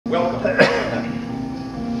Welcome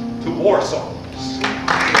to War Songs.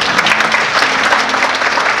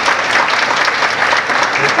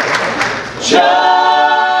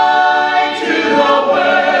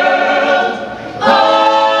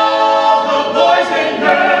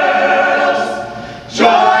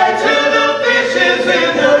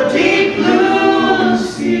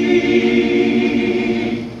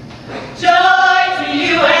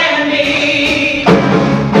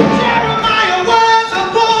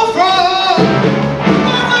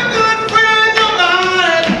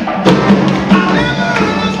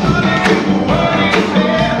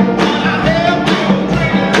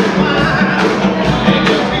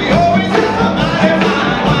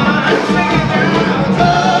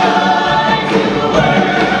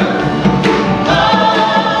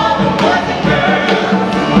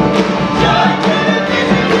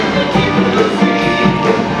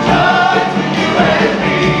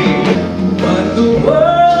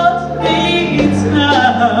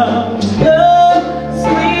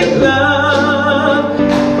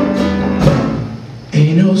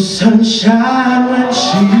 Sunshine when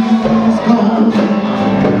she's gone.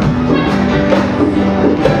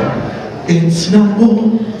 It's not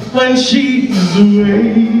warm when she's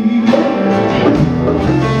away.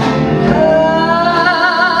 How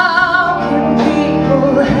can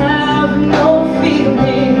people have no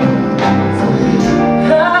feelings?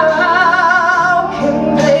 How can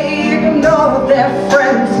they ignore their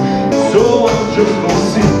friends? So I'm just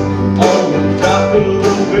gonna sit on the top of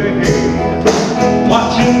the bay,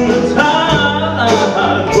 watching the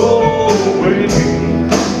tide go away.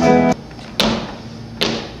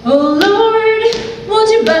 Oh Lord, won't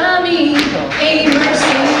you buy me a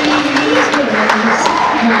Mercedes Benz?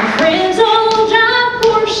 My friends all drive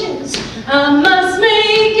Porsches, I must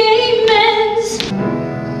make amends.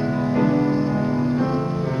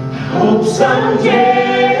 Hope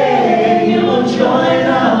someday you'll join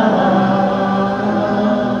us,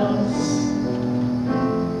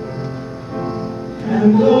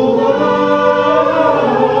 and the world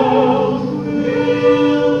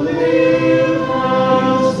will leave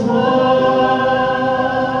us one.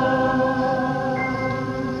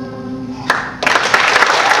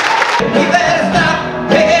 We better stop.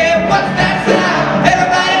 Hey, what's that sound?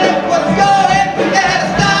 Everybody look what's going. We better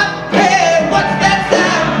stop. Hey, what's that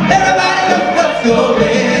sound? Everybody look what's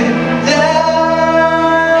going down.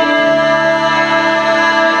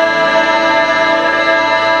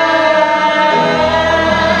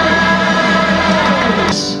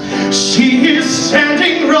 She is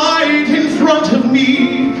standing right in front of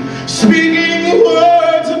me, speaking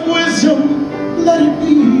words of wisdom. Let it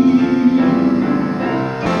be.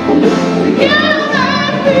 You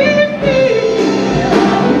make me feel.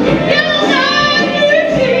 You make me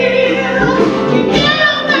feel. You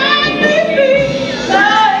make me feel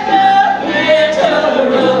like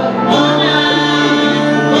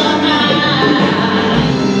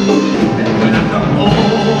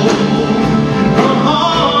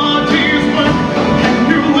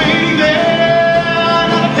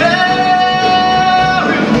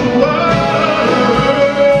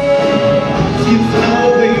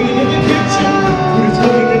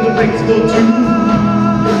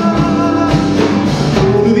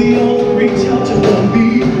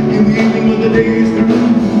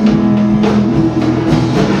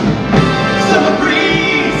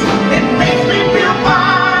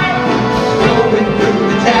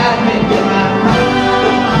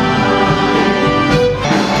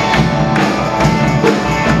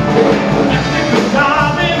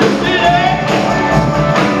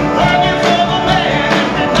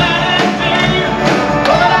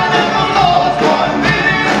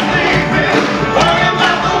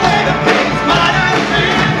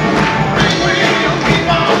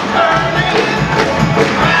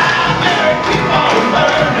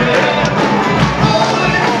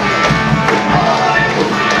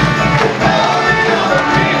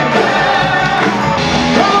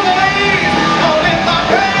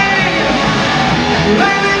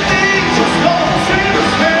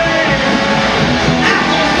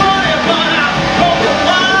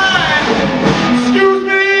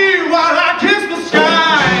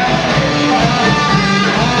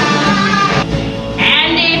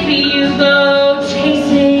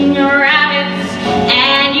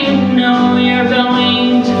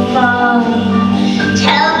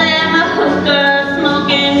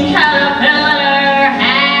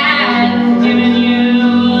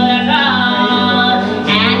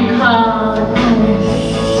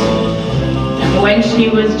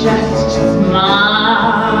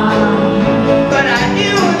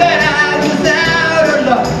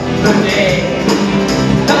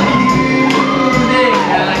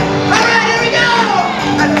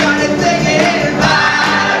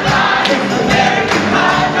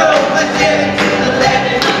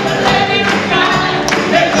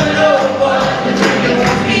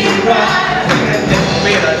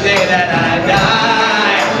day that I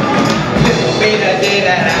die. This will be the day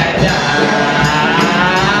that I die.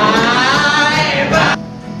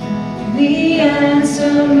 The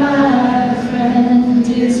answer, my friend,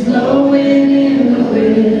 is blowing in the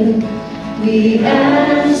wind. The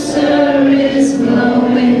answer is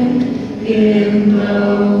blowing in the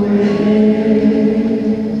wind.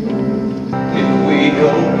 If we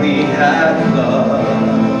only had love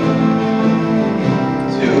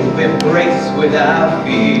to embrace without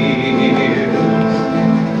fears,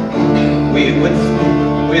 we would speak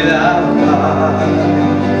without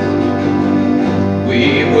lies, we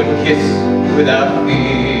would kiss without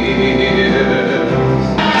fear.